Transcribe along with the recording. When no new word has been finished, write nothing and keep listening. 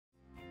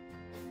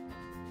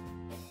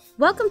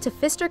Welcome to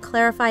Pfister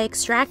Clarify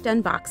Extract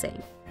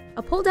Unboxing,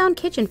 a pull-down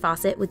kitchen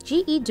faucet with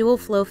GE dual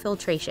flow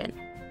filtration.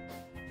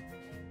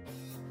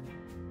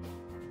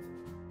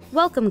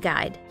 Welcome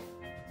Guide.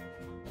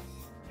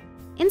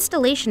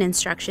 Installation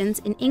instructions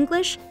in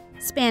English,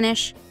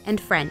 Spanish,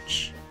 and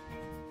French.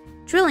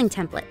 Drilling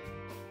template.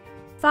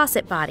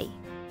 Faucet body.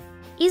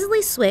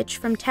 Easily switch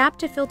from tap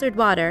to filtered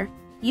water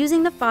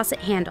using the faucet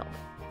handle.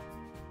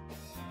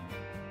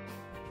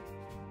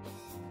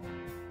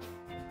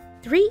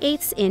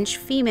 3/8"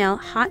 female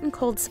hot and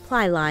cold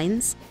supply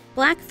lines,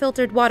 black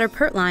filtered water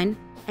pert line,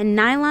 and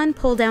nylon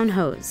pull-down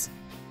hose.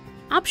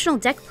 Optional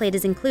deck plate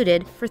is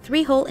included for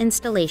 3-hole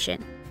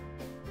installation.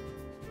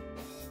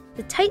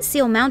 The tight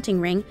seal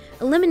mounting ring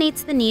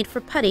eliminates the need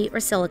for putty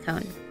or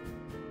silicone.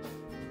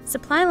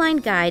 Supply line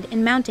guide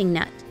and mounting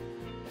nut.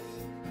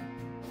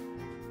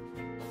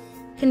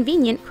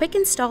 Convenient quick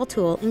install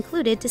tool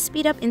included to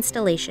speed up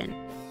installation.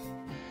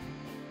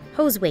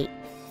 Hose weight.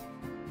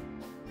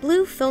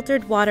 Blue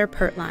filtered water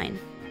pert line.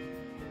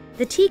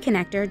 The T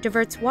connector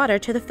diverts water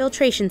to the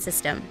filtration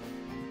system.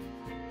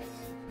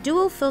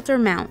 Dual filter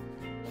mount.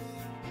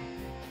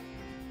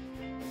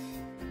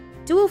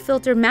 Dual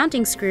filter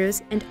mounting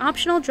screws and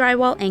optional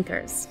drywall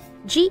anchors.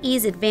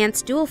 GE's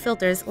advanced dual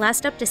filters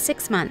last up to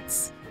 6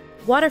 months.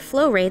 Water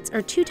flow rates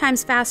are 2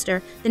 times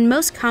faster than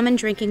most common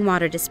drinking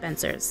water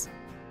dispensers.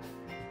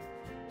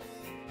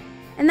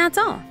 And that's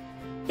all.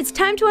 It's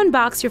time to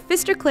unbox your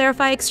Pfister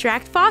Clarify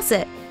Extract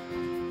faucet.